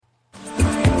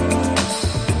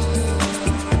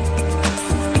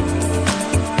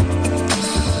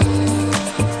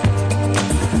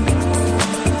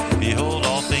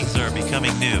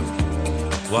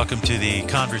Welcome to the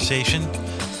conversation.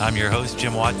 I'm your host,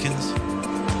 Jim Watkins.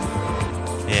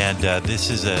 And this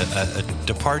is a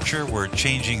departure. We're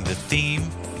changing the theme.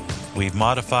 We've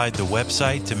modified the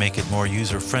website to make it more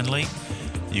user-friendly.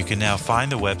 You can now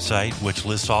find the website, which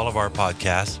lists all of our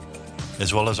podcasts,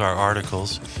 as well as our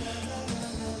articles.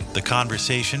 The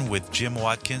Conversation with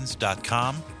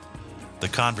JimWatkins.com. The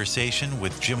Conversation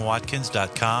with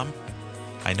JimWatkins.com.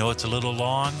 I know it's a little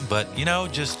long, but,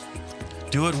 just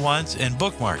do it once and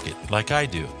bookmark it like I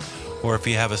do. Or if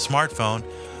you have a smartphone,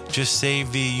 just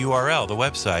save the URL, the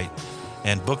website,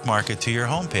 and bookmark it to your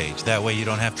homepage. That way you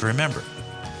don't have to remember.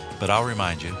 But I'll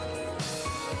remind you.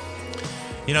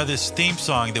 This theme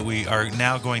song that we are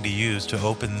now going to use to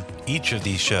open each of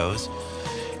these shows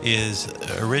is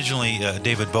originally a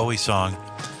David Bowie song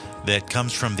that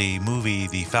comes from the movie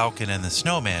The Falcon and the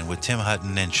Snowman with Tim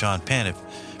Hutton and Sean Penn,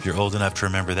 if you're old enough to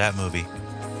remember that movie.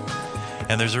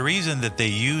 And there's a reason that they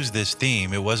use this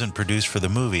theme. It wasn't produced for the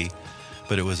movie,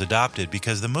 but it was adopted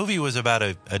because the movie was about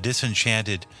a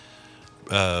disenchanted,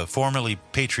 formerly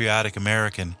patriotic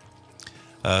American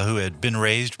who had been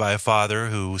raised by a father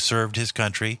who served his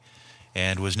country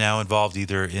and was now involved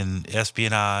either in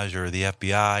espionage or the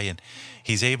FBI. And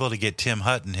he's able to get Tim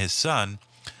Hutton, his son,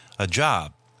 a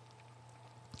job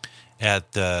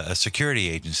at a security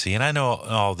agency. And I know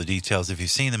all the details if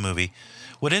you've seen the movie.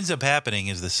 What ends up happening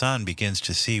is the son begins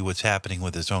to see what's happening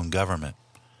with his own government.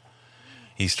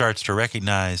 He starts to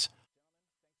recognize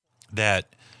that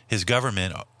his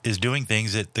government is doing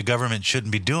things that the government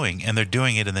shouldn't be doing, and they're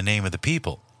doing it in the name of the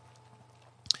people.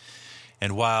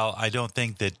 And while I don't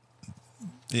think that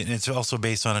it's also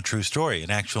based on a true story, an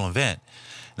actual event.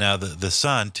 Now, the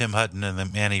son, Tim Hutton, and the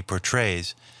man he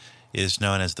portrays is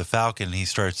known as the Falcon, and he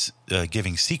starts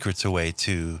giving secrets away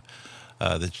to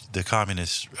the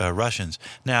communist Russians.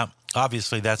 Now,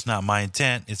 obviously, that's not my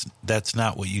intent. That's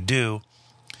not what you do.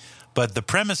 But the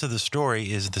premise of the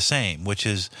story is the same, which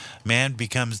is man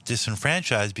becomes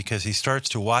disenfranchised because he starts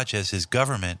to watch as his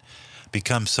government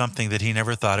becomes something that he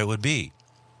never thought it would be.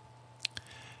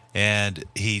 And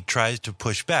he tries to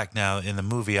push back. Now, in the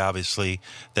movie, obviously,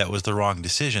 that was the wrong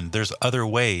decision. There's other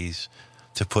ways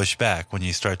to push back when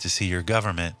you start to see your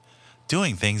government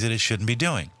doing things that it shouldn't be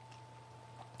doing.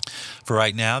 For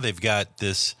right now, they've got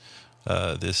this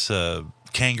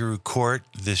kangaroo court,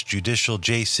 this judicial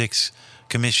J6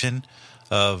 commission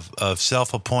of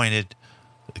self-appointed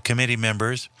committee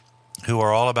members who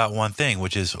are all about one thing,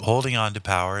 which is holding on to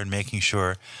power and making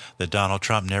sure that Donald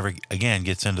Trump never again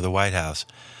gets into the White House.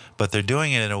 But they're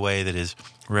doing it in a way that is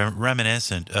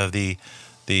reminiscent of the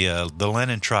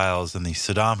Lenin trials and the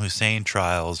Saddam Hussein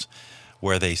trials,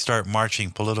 where they start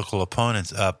marching political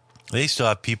opponents up. They still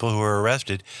have people who are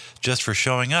arrested just for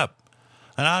showing up.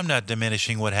 And I'm not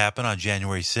diminishing what happened on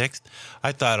January 6th.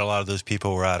 I thought a lot of those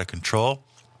people were out of control.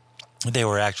 They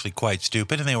were actually quite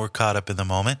stupid, and they were caught up in the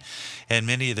moment. And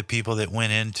many of the people that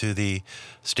went into the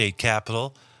state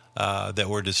capitol that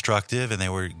were destructive and they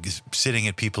were sitting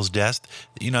at people's desks,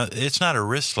 it's not a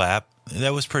wrist slap.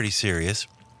 That was pretty serious.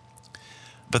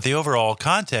 But the overall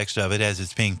context of it, as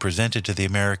it's being presented to the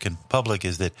American public,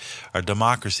 is that our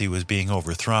democracy was being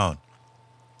overthrown.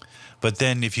 But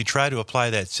then if you try to apply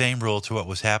that same rule to what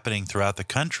was happening throughout the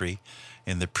country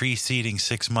in the preceding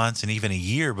 6 months and even a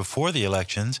year before the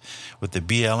elections, with the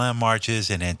BLM marches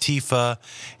and Antifa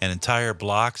and entire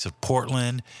blocks of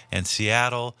Portland and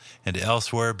Seattle and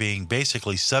elsewhere being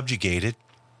basically subjugated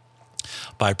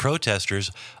by protesters,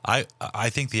 I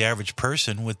think the average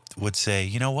person would say,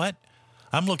 you know what?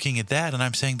 I'm looking at that and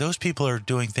I'm saying those people are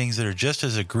doing things that are just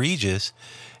as egregious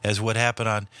as what happened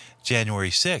on January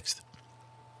 6th.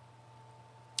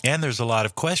 And there's a lot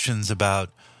of questions about,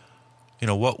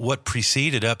 what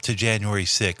preceded up to January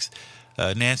 6th.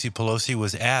 Nancy Pelosi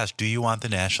was asked, do you want the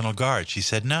National Guard? She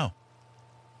said no.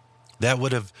 That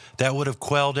would have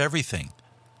quelled everything.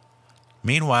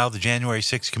 Meanwhile, the January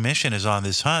 6th Commission is on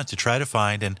this hunt to try to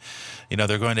find, and,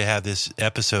 they're going to have this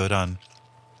episode on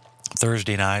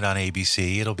Thursday night on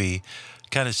ABC. It'll be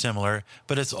kind of similar,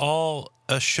 but it's all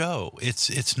a show.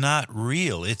 It's not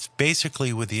real. It's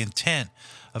basically with the intent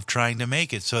of trying to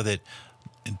make it so that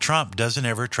Trump doesn't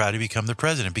ever try to become the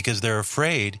president, because they're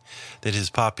afraid that his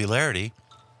popularity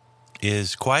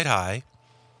is quite high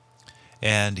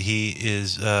and he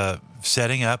is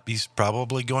setting up, he's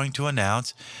probably going to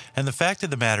announce. And the fact of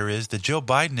the matter is that Joe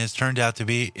Biden has turned out to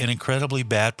be an incredibly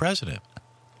bad president.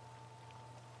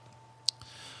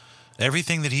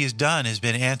 Everything that he has done has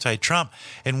been anti-Trump,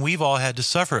 and we've all had to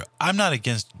suffer. I'm not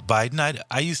against Biden.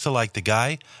 I used to like the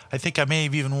guy. I think I may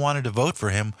have even wanted to vote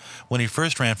for him when he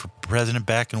first ran for president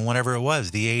back in whenever it was,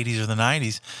 the 80s or the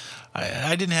 90s.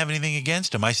 I didn't have anything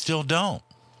against him. I still don't.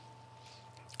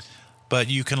 But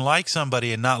you can like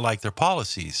somebody and not like their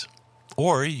policies.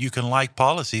 Or you can like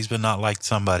policies but not like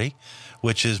somebody,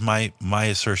 which is my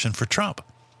assertion for Trump.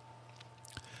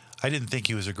 I didn't think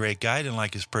he was a great guy. I didn't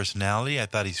like his personality. I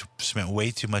thought he spent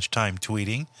way too much time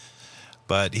tweeting.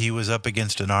 But he was up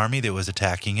against an army that was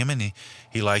attacking him, and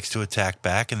he likes to attack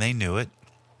back, and they knew it.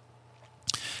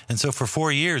 And so for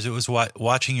 4 years, it was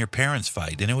watching your parents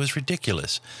fight, and it was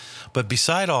ridiculous. But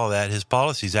beside all that, his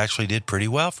policies actually did pretty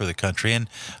well for the country, and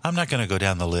I'm not going to go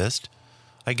down the list.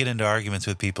 I get into arguments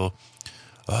with people.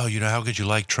 Oh, how could you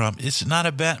like Trump? It's not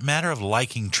a matter of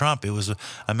liking Trump. It was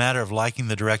a matter of liking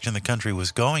the direction the country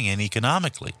was going in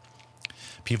economically.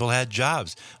 People had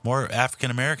jobs. More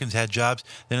African Americans had jobs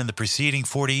than in the preceding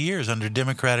 40 years under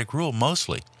Democratic rule,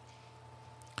 mostly.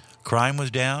 Crime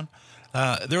was down.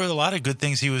 There were a lot of good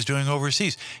things he was doing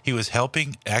overseas. He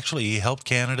helped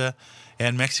Canada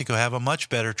and Mexico have a much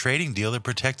better trading deal that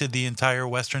protected the entire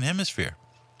Western Hemisphere.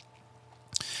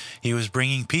 He was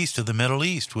bringing peace to the Middle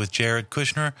East with Jared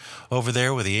Kushner over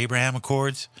there with the Abraham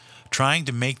Accords, trying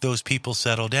to make those people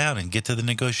settle down and get to the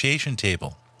negotiation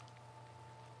table.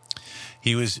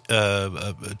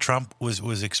 Trump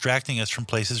was extracting us from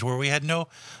places where we had no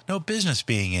business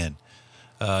being in.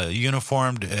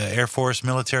 Uniformed Air Force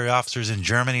military officers in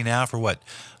Germany now for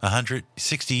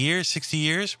 160 years, 60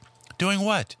 years? Doing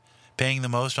what? Paying the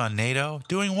most on NATO?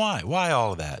 Doing why? Why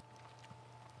all of that?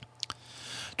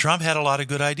 Trump had a lot of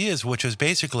good ideas, which was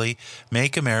basically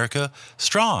make America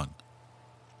strong.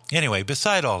 Anyway,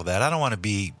 beside all of that, I don't want to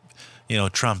be,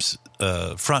 Trump's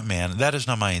front man. That is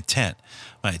not my intent.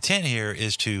 My intent here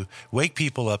is to wake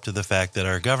people up to the fact that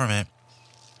our government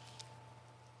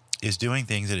is doing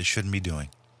things that it shouldn't be doing.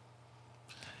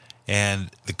 And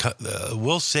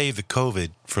we'll save the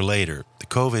COVID for later, the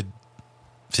COVID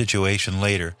situation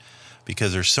later,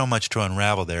 because there's so much to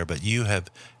unravel there. But you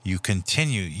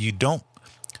don't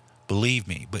believe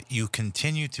me, but you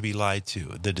continue to be lied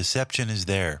to. The deception is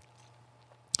there.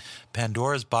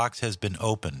 Pandora's box has been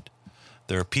opened.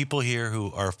 There are people here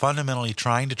who are fundamentally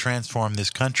trying to transform this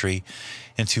country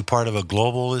into part of a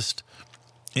globalist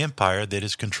empire that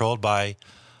is controlled by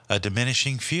a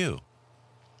diminishing few.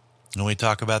 And we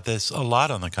talk about this a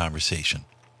lot on the conversation.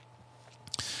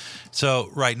 So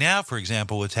right now, for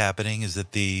example, what's happening is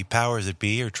that the powers that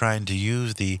be are trying to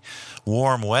use the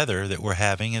warm weather that we're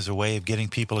having as a way of getting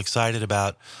people excited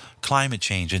about climate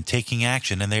change and taking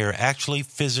action. And they are actually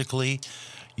physically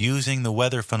using the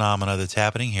weather phenomena that's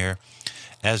happening here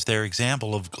as their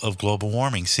example of global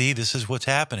warming. See, this is what's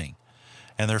happening.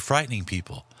 And they're frightening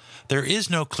people. There is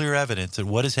no clear evidence that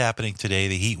what is happening today,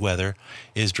 the heat weather,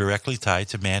 is directly tied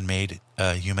to man-made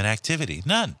human activity.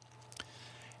 None.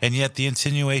 And yet the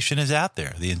insinuation is out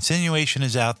there. The insinuation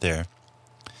is out there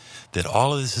that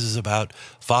all of this is about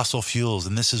fossil fuels,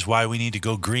 and this is why we need to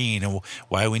go green and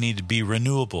why we need to be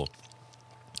renewable.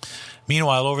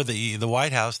 Meanwhile, over the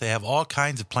White House, they have all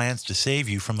kinds of plans to save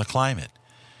you from the climate.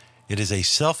 It is a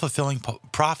self-fulfilling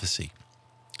prophecy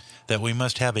that we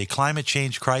must have a climate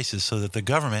change crisis so that the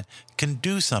government can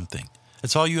do something.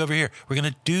 That's all you ever hear. We're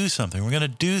going to do something. We're going to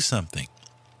do something.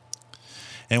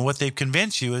 And what they've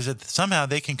convinced you is that somehow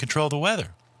they can control the weather.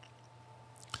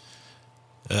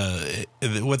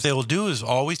 What they'll do is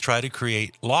always try to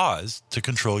create laws to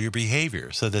control your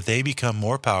behavior so that they become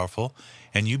more powerful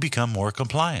and you become more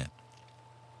compliant.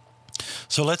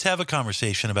 So let's have a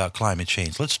conversation about climate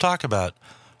change. Let's talk about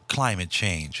climate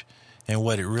change and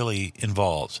what it really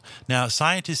involves. Now,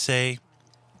 scientists say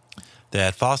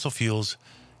that fossil fuels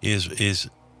is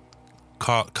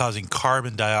causing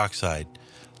carbon dioxide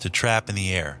to trap in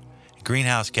the air,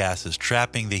 greenhouse gases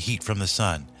trapping the heat from the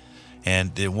sun.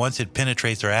 And once it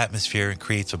penetrates our atmosphere, it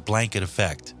creates a blanket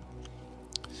effect.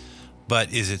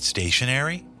 But is it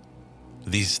stationary?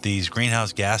 These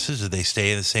greenhouse gases, do they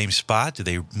stay in the same spot? Do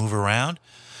they move around?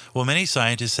 Well, many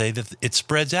scientists say that it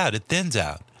spreads out, it thins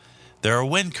out. There are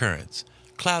wind currents,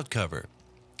 cloud cover.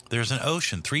 There's an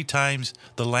ocean 3 times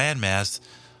the landmass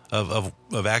of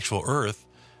actual Earth.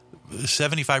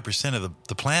 75% of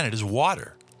the planet is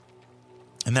water.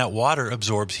 And that water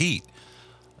absorbs heat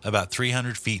about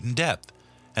 300 feet in depth.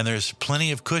 And there's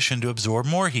plenty of cushion to absorb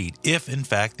more heat. If, in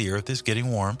fact, the Earth is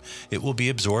getting warm, it will be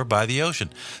absorbed by the ocean.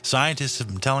 Scientists have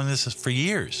been telling this for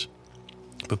years,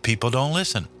 but people don't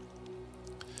listen.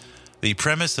 The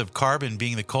premise of carbon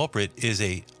being the culprit is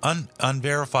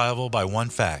unverifiable by one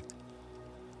fact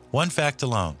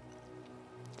alone,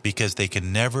 because they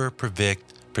can never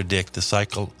predict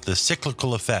the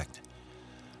cyclical effect.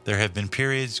 There have been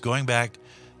periods going back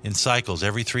in cycles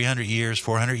every 300 years,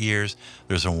 400 years.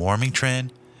 There's a warming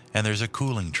trend and there's a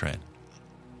cooling trend.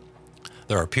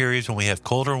 There are periods when we have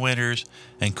colder winters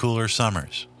and cooler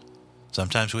summers.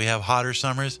 Sometimes we have hotter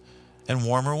summers and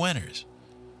warmer winters.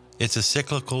 It's a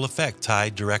cyclical effect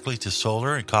tied directly to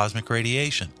solar and cosmic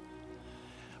radiation.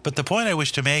 But the point I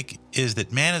wish to make is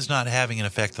that man is not having an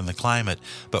effect on the climate,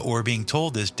 but we're being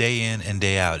told this day in and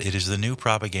day out. It is the new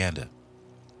propaganda.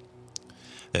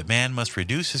 That man must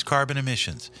reduce his carbon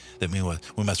emissions, that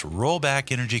we must roll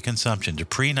back energy consumption to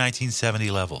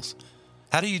pre-1970 levels.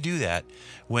 How do you do that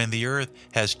when the Earth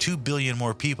has 2 billion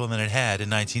more people than it had in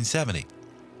 1970?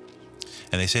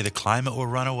 And they say the climate will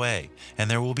run away, and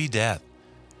there will be death.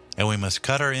 And we must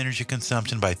cut our energy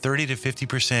consumption by 30 to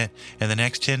 50% in the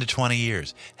next 10 to 20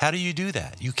 years. How do you do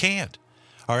that? You can't.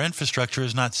 Our infrastructure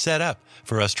is not set up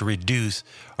for us to reduce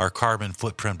our carbon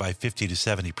footprint by 50 to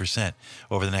 70%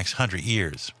 over the next 100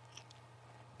 years.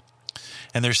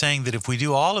 And they're saying that if we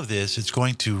do all of this, it's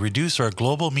going to reduce our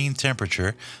global mean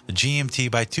temperature, the GMT,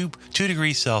 by 2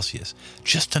 degrees Celsius,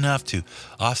 just enough to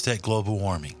offset global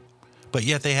warming. But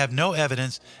yet they have no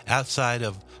evidence outside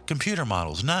of computer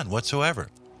models, none whatsoever.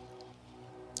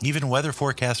 Even weather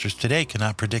forecasters today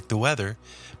cannot predict the weather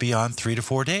beyond 3 to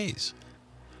 4 days.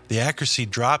 The accuracy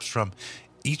drops from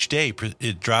each day,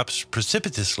 it drops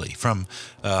precipitously from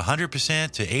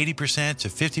 100% to 80% to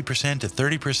 50% to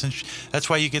 30%. That's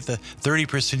why you get the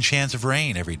 30% chance of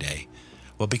rain every day.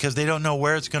 Well, because they don't know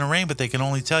where it's going to rain, but they can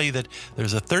only tell you that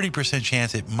there's a 30%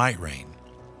 chance it might rain.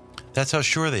 That's how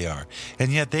sure they are.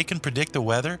 And yet they can predict the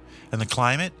weather and the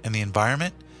climate and the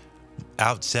environment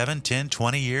out 7, 10,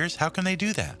 20 years. How can they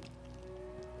do that?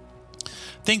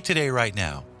 Think today, right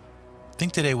now.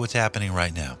 Think today what's happening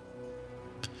right now.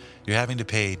 You're having to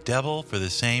pay double for the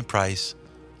same price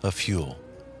of fuel.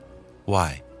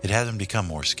 Why? It hasn't become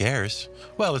more scarce.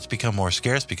 Well, it's become more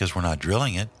scarce because we're not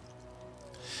drilling it.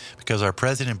 Because our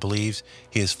president believes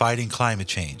he is fighting climate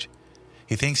change.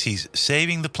 He thinks he's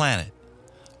saving the planet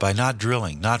by not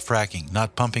drilling, not fracking,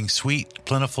 not pumping sweet,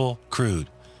 plentiful crude,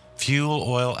 fuel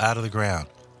oil out of the ground.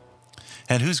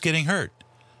 And who's getting hurt?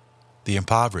 The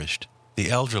impoverished,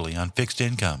 the elderly on fixed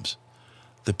incomes,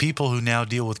 the people who now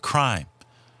deal with crime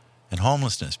and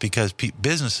homelessness because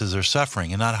businesses are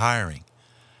suffering and not hiring.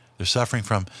 They're suffering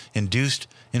from induced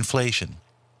inflation.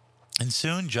 And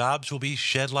soon jobs will be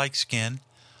shed like skin,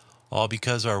 all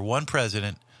because our one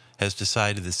president has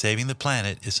decided that saving the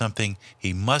planet is something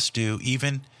he must do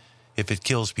even if it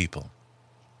kills people.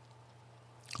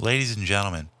 Ladies and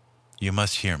gentlemen, you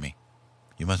must hear me.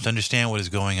 You must understand what is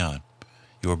going on.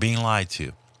 You are being lied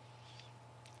to.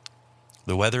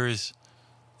 The weather is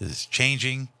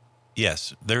changing.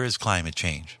 Yes, there is climate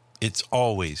change. It's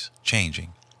always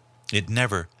changing. It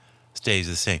never stays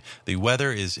the same. The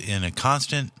weather is in a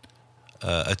constant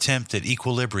attempt at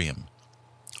equilibrium.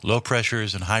 Low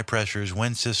pressures and high pressures,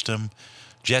 wind system,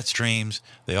 jet streams,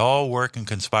 they all work and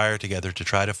conspire together to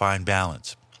try to find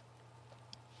balance.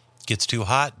 Gets too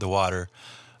hot, the water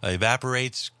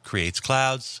evaporates, creates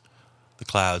clouds. The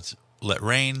clouds let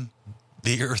rain.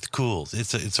 The earth cools.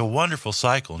 It's a wonderful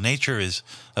cycle. Nature is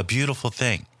a beautiful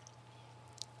thing.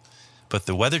 But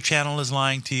the Weather Channel is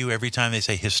lying to you every time they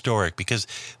say historic, because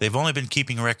they've only been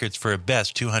keeping records for at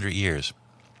best 200 years.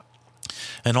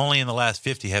 And only in the last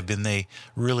 50 have been they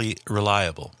really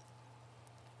reliable.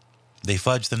 They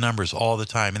fudge the numbers all the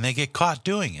time, and they get caught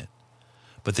doing it.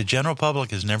 But the general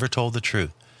public has never told the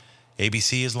truth.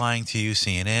 ABC is lying to you,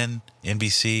 CNN,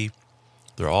 NBC,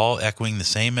 they're all echoing the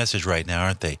same message right now,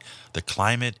 aren't they? The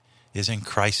climate is in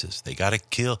crisis. They got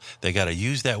to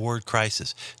use that word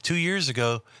crisis. 2 years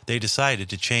ago, they decided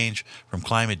to change from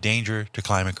climate danger to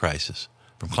climate crisis,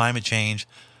 from climate change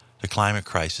to climate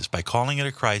crisis. By calling it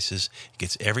a crisis, it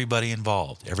gets everybody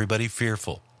involved, everybody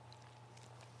fearful.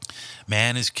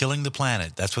 Man is killing the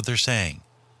planet. That's what they're saying.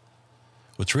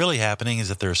 What's really happening is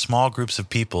that there are small groups of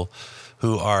people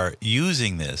who are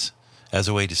using this as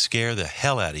a way to scare the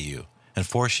hell out of you and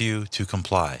force you to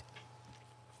comply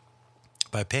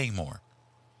by paying more,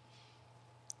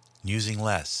 using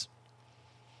less.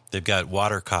 They've got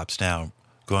water cops now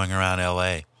going around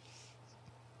LA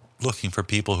looking for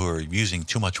people who are using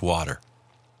too much water.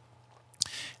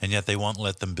 And yet they won't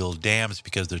let them build dams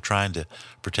because they're trying to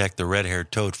protect the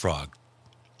red-haired toad frog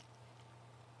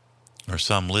or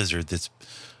some lizard that's,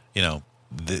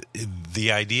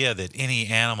 the idea that any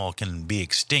animal can be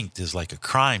extinct is like a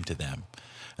crime to them.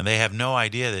 And they have no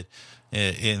idea that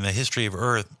in the history of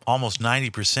Earth, almost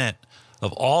 90%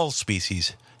 of all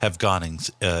species have gone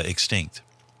extinct.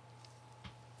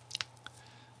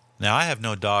 Now, I have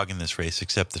no dog in this race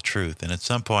except the truth, and at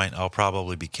some point I'll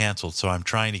probably be canceled, so I'm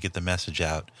trying to get the message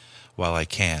out while I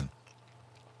can.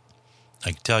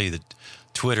 I can tell you that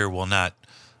Twitter will not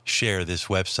share this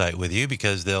website with you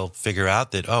because they'll figure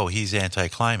out that, he's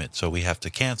anti-climate, so we have to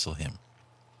cancel him.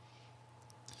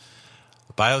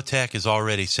 Biotech is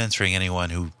already censoring anyone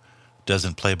who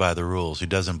doesn't play by the rules, who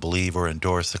doesn't believe or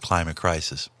endorse the climate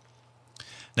crisis.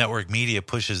 Network media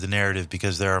pushes the narrative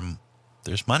because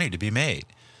there's money to be made.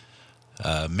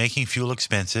 Making fuel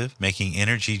expensive, making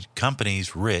energy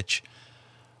companies rich,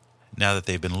 now that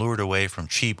they've been lured away from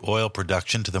cheap oil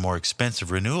production to the more expensive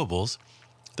renewables,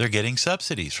 they're getting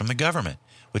subsidies from the government,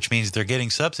 which means they're getting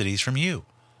subsidies from you.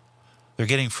 They're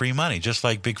getting free money, just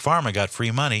like Big Pharma got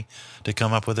free money to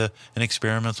come up with an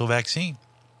experimental vaccine.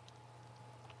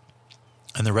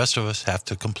 And the rest of us have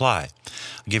to comply.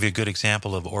 I'll give you a good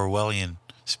example of Orwellian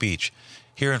speech.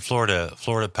 Here in Florida,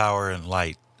 Florida Power and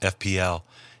Light, FPL,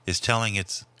 is telling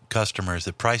its customers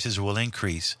that prices will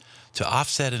increase to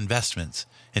offset investments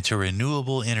into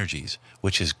renewable energies,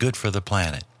 which is good for the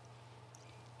planet.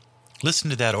 Listen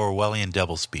to that Orwellian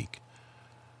doublespeak.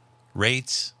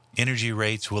 Energy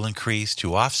rates will increase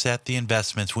to offset the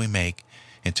investments we make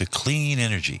into clean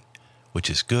energy, which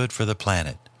is good for the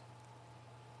planet.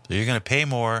 So you're going to pay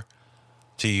more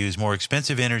to use more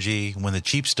expensive energy when the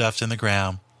cheap stuff's in the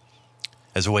ground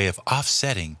as a way of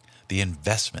offsetting the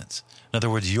investments. In other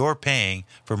words, you're paying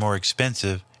for more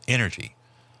expensive energy.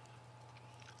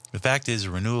 The fact is,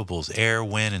 renewables, air,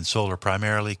 wind, and solar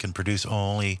primarily can produce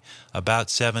only about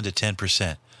 7 to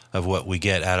 10% of what we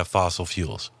get out of fossil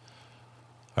fuels.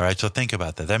 All right, so think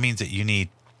about that. That means that you need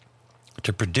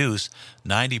to produce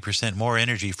 90% more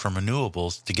energy from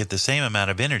renewables to get the same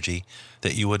amount of energy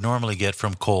that you would normally get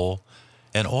from coal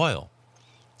and oil.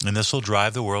 And this will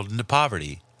drive the world into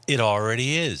poverty. It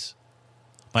already is.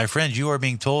 My friends, you are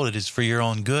being told it is for your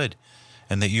own good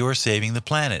and that you are saving the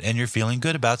planet and you're feeling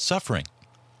good about suffering.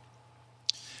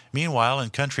 Meanwhile, in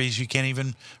countries you can't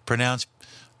even pronounce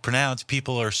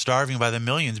people are starving by the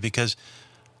millions because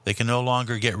they can no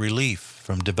longer get relief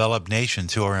from developed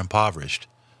nations who are impoverished.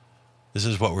 This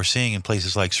is what we're seeing in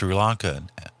places like Sri Lanka,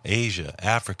 Asia,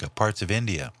 Africa, parts of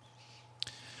India.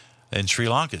 In Sri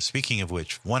Lanka, speaking of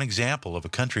which, one example of a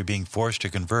country being forced to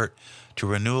convert to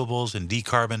renewables and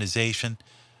decarbonization,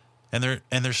 and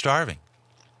they're starving.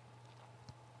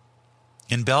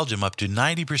 In Belgium, up to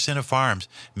 90% of farms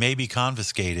may be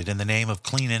confiscated in the name of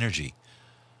clean energy.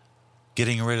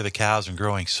 Getting rid of the cows and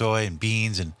growing soy and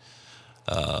beans and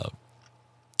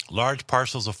large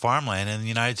parcels of farmland in the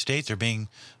United States are being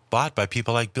bought by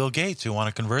people like Bill Gates who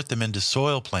want to convert them into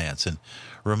soil plants and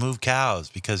remove cows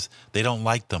because they don't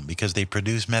like them, because they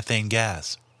produce methane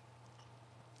gas.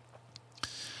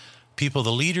 People,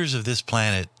 the leaders of this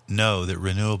planet, know that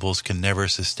renewables can never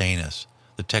sustain us.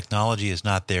 The technology is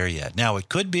not there yet. Now, it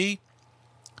could be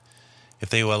if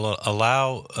they will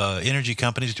allow energy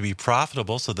companies to be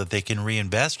profitable so that they can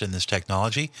reinvest in this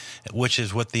technology, which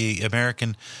is what the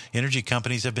American energy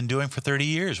companies have been doing for 30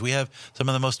 years. We have some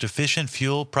of the most efficient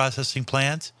fuel processing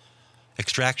plants,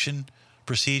 extraction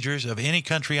procedures of any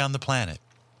country on the planet.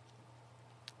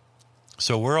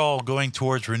 So we're all going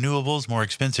towards renewables, more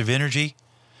expensive energy.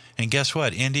 And guess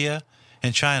what? India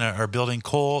and China are building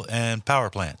coal and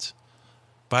power plants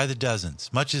by the dozens,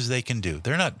 much as they can do.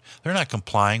 They're not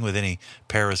complying with any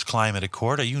Paris Climate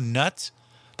Accord. Are you nuts?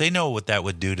 They know what that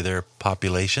would do to their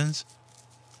populations.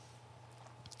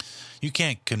 You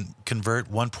can't convert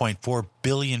 1.4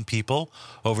 billion people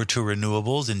over to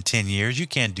renewables in 10 years. You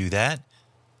can't do that.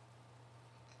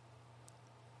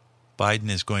 Biden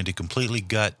is going to completely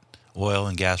gut oil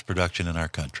and gas production in our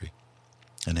country.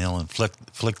 And he'll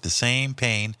inflict the same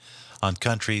pain on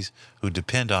countries who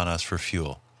depend on us for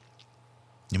fuel.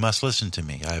 You must listen to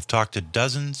me. I have talked to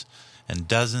dozens and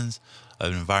dozens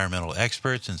of environmental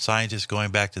experts and scientists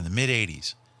going back to the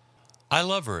mid-'80s. I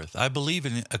love Earth. I believe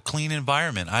in a clean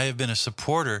environment. I have been a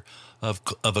supporter of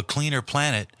a cleaner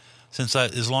planet since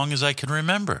as long as I can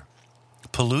remember.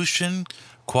 Pollution,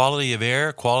 quality of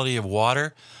air, quality of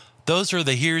water, those are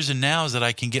the heres and nows that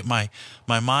I can get my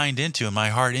mind into and my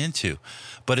heart into.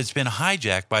 But it's been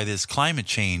hijacked by this climate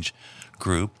change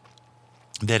group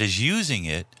that is using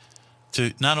it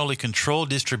to not only control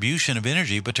distribution of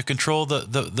energy, but to control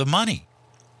the money.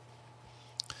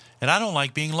 And I don't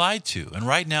like being lied to. And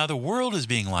right now, the world is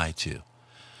being lied to.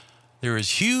 There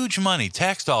is huge money,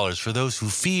 tax dollars, for those who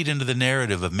feed into the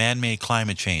narrative of man-made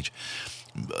climate change.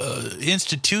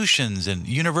 Institutions and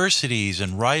universities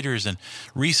and writers and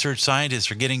research scientists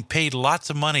are getting paid lots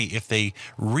of money if they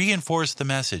reinforce the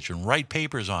message and write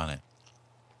papers on it.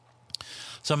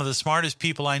 Some of the smartest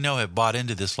people I know have bought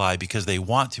into this lie because they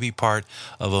want to be part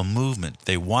of a movement.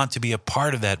 They want to be a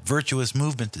part of that virtuous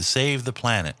movement to save the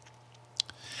planet.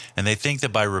 And they think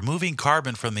that by removing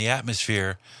carbon from the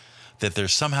atmosphere, that they're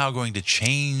somehow going to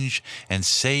change and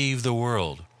save the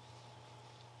world.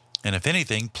 And if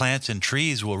anything, plants and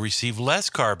trees will receive less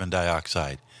carbon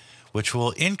dioxide, which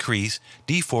will increase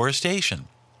deforestation.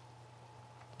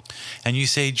 And you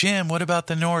say, Jim, what about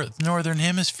the northern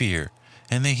hemisphere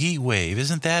and the heat wave?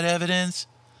 Isn't that evidence?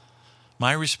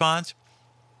 My response,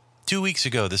 2 weeks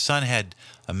ago, the sun had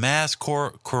a mass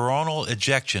coronal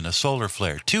ejection, a solar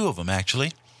flare. 2 of them,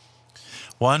 actually.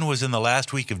 One was in the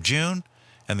last week of June,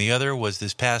 and the other was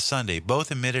this past Sunday.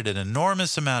 Both emitted an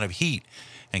enormous amount of heat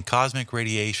and cosmic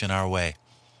radiation our way.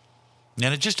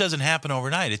 And it just doesn't happen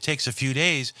overnight. It takes a few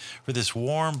days for this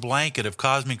warm blanket of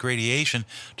cosmic radiation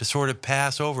to sort of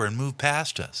pass over and move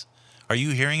past us. Are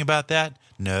you hearing about that?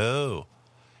 No.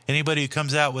 Anybody who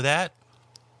comes out with that?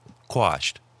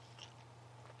 Quashed.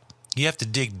 You have to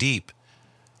dig deep.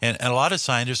 And a lot of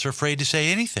scientists are afraid to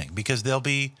say anything because they'll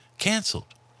be canceled.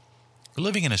 We're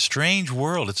living in a strange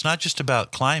world. It's not just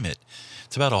about climate.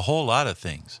 It's about a whole lot of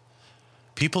things.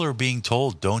 People are being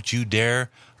told, don't you dare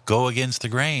go against the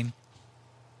grain.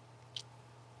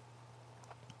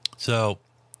 So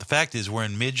the fact is we're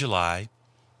in mid-July.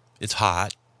 It's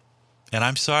hot. And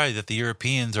I'm sorry that the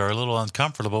Europeans are a little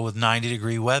uncomfortable with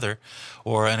 90-degree weather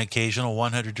or an occasional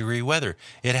 100-degree weather.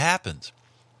 It happens.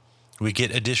 We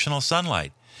get additional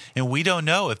sunlight. And we don't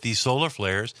know if these solar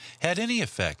flares had any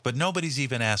effect, but nobody's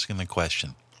even asking the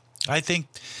question. I think,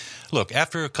 look,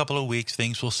 after a couple of weeks,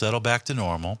 things will settle back to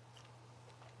normal.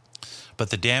 But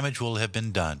the damage will have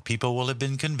been done. People will have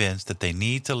been convinced that they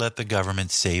need to let the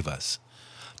government save us.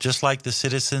 Just like the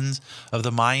citizens of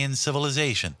the Mayan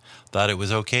civilization thought it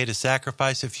was okay to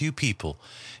sacrifice a few people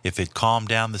if it calmed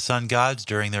down the sun gods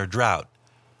during their drought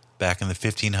back in the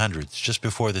 1500s, just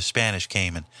before the Spanish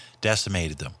came and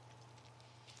decimated them.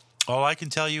 All I can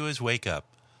tell you is wake up.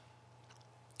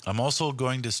 I'm also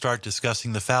going to start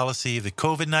discussing the fallacy of the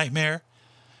COVID nightmare,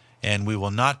 and we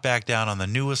will not back down on the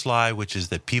newest lie, which is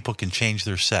that people can change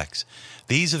their sex.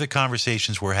 These are the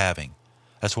conversations we're having.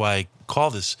 That's why I call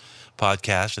this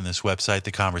podcast and this website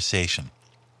The Conversation.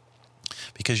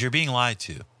 Because you're being lied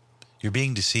to. You're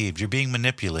being deceived. You're being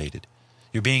manipulated.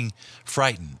 You're being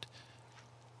frightened.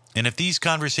 And if these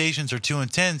conversations are too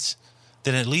intense,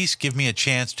 then at least give me a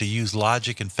chance to use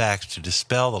logic and facts to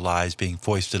dispel the lies being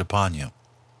foisted upon you.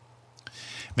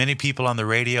 Many people on the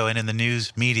radio and in the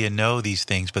news media know these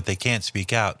things, but they can't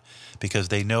speak out because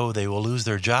they know they will lose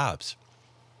their jobs.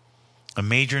 A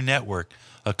major network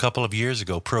a couple of years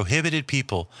ago prohibited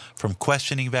people from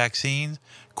questioning vaccines,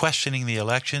 questioning the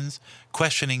elections,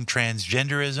 questioning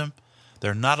transgenderism.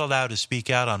 They're not allowed to speak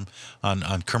out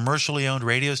on commercially owned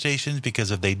radio stations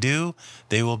because if they do,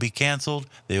 they will be canceled,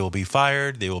 they will be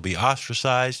fired, they will be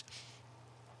ostracized,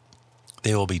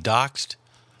 they will be doxxed.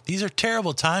 These are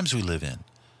terrible times we live in.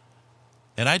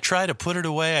 And I try to put it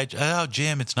away. Oh,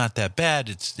 Jim, it's not that bad.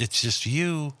 It's just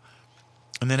you.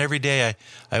 And then every day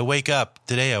I wake up.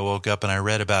 Today I woke up and I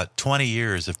read about 20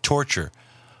 years of torture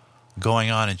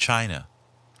going on in China.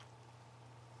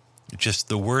 Just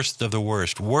the worst of the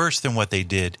worst. Worse than what they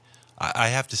did. I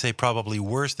have to say probably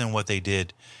worse than what they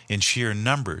did in sheer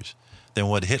numbers than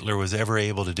what Hitler was ever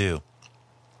able to do.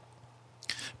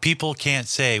 People can't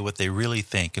say what they really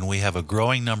think, and we have a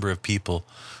growing number of people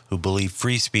who believe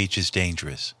free speech is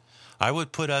dangerous. I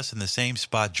would put us in the same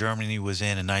spot Germany was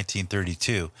in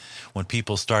 1932, when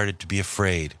people started to be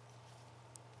afraid.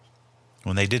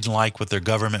 When they didn't like what their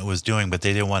government was doing, but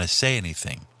they didn't want to say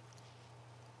anything.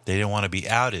 They didn't want to be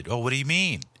outed. Oh, what do you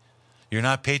mean? You're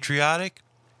not patriotic?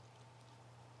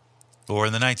 Or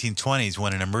in the 1920s,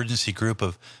 when an emergency group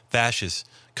of fascist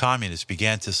communists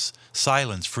began to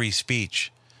silence free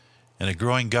speech, and a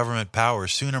growing government power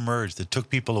soon emerged that took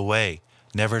people away,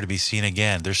 never to be seen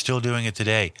again. They're still doing it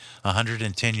today,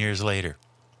 110 years later.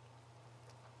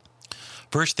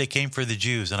 First they came for the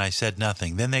Jews, and I said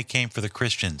nothing. Then they came for the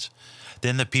Christians.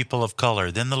 Then the people of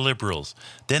color. Then the liberals.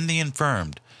 Then the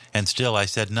infirmed. And still I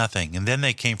said nothing. And then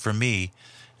they came for me,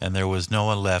 and there was no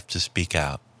one left to speak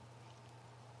out.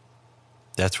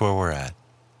 That's where we're at.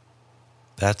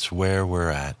 That's where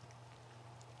we're at.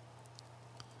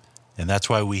 And that's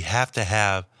why we have to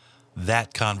have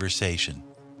that conversation.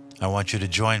 I want you to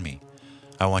join me.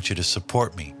 I want you to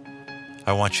support me.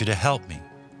 I want you to help me.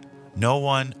 No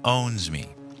one owns me.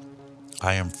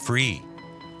 I am free.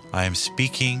 I am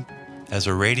speaking as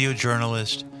a radio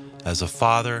journalist, as a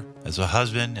father, as a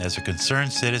husband, as a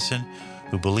concerned citizen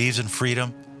who believes in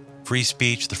freedom, free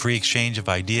speech, the free exchange of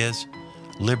ideas,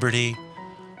 liberty,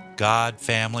 God,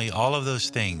 family, all of those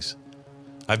things.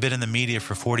 I've been in the media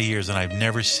for 40 years and I've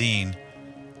never seen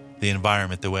the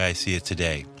environment the way I see it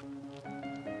today.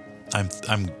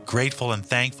 I'm grateful and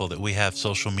thankful that we have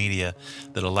social media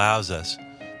that allows us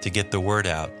to get the word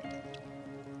out,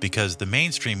 because the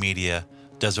mainstream media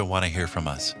doesn't want to hear from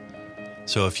us.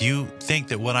 So if you think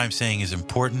that what I'm saying is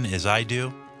important as I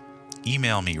do,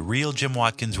 email me,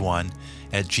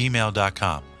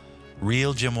 realjimwatkins1@gmail.com.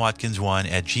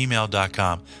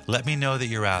 realjimwatkins1@gmail.com. Let me know that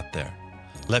you're out there.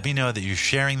 Let me know that you're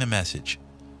sharing the message.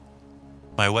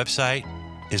 My website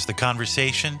is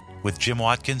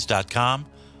theconversationwithjimwatkins.com.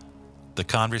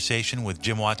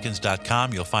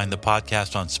 theconversationwithjimwatkins.com. You'll find the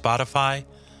podcast on Spotify.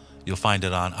 You'll find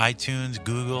it on iTunes,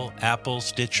 Google, Apple,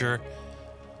 Stitcher,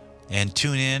 and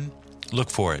tune in. Look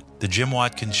for it. The Jim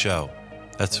Watkins Show.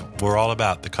 That's what we're all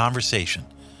about, the conversation.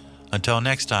 Until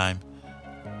next time,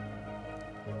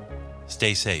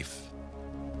 stay safe.